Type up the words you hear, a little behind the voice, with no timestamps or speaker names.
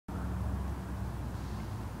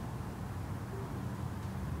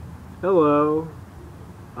Hello,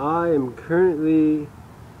 I am currently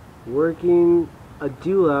working a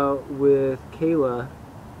deal out with Kayla.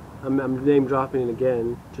 I'm name dropping it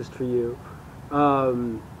again, just for you.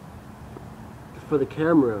 Um, for the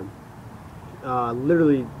camera.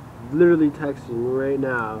 Literally texting right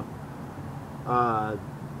now uh,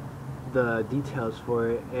 the details for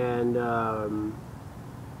it, and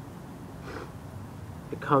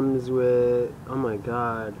it comes with, oh my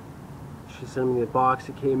god, she sent me the box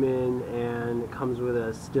it came in, and it comes with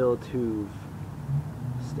a still tube.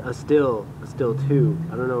 A still tube.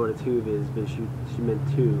 I don't know what a tube is, but she meant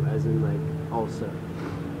two, as in like also.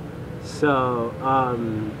 So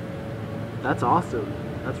that's awesome.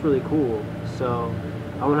 That's really cool. So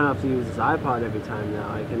I won't have to use this iPod every time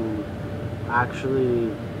now. I can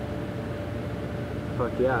actually,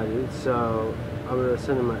 fuck yeah, dude. So I'm gonna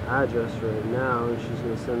send her my address right now, and she's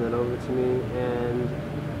gonna send that over to me, and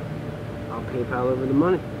I'll PayPal over the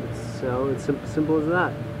money. It's simple as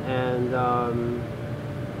that. And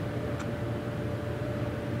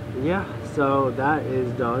yeah, so that is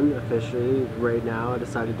done officially right now. I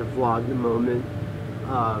decided to vlog the moment.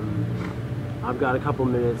 I've got a couple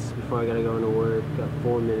minutes before I gotta go into work. Got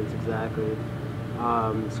 4 minutes exactly.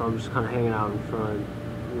 So I'm just kind of hanging out in front,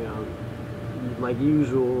 you know, like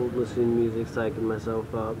usual, listening to music, psyching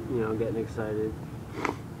myself up, you know, getting excited.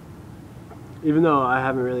 Even though I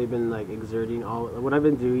haven't really been like exerting all what I've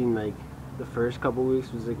been doing, like the first couple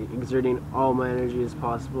weeks was like exerting all my energy as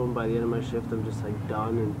possible, and by the end of my shift I'm just like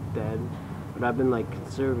done and dead. But I've been like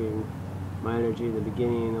conserving my energy in the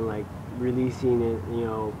beginning and like releasing it, you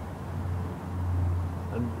know,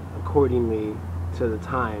 accordingly to the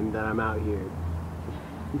time that I'm out here.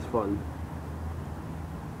 It's fun.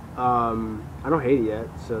 I don't hate it yet,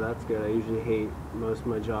 so that's good. I usually hate most of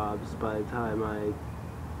my jobs by the time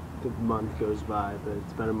the month goes by, but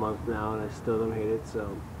it's been a month now and I still don't hate it,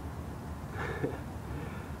 so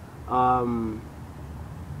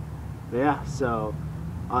yeah, so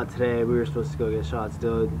today we were supposed to go get shots.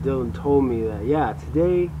 Dylan told me that, yeah,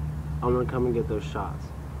 today I'm gonna come and get those shots.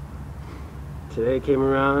 Today came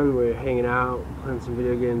around, we're hanging out, playing some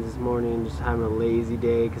video games this morning, just having a lazy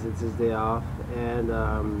day because it's his day off, and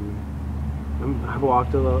I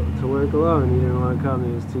walked to work alone. He didn't want to come.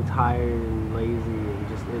 He was too tired and lazy and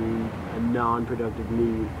just in a non-productive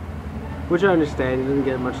mood, which I understand. He doesn't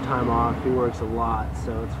get much time off. He works a lot,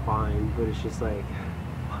 so it's fine, but it's just like,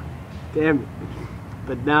 damn it.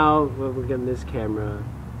 But now we're getting this camera,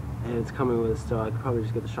 and it's coming with us, so I could probably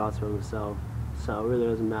just get the shots for myself, so it really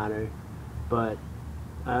doesn't matter. But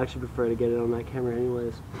I actually prefer to get it on that camera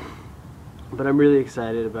anyways. But I'm really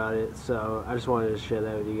excited about it, so I just wanted to share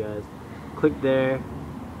that with you guys. Click there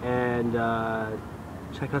and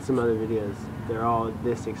check out some other videos. They're all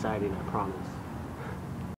this exciting, I promise.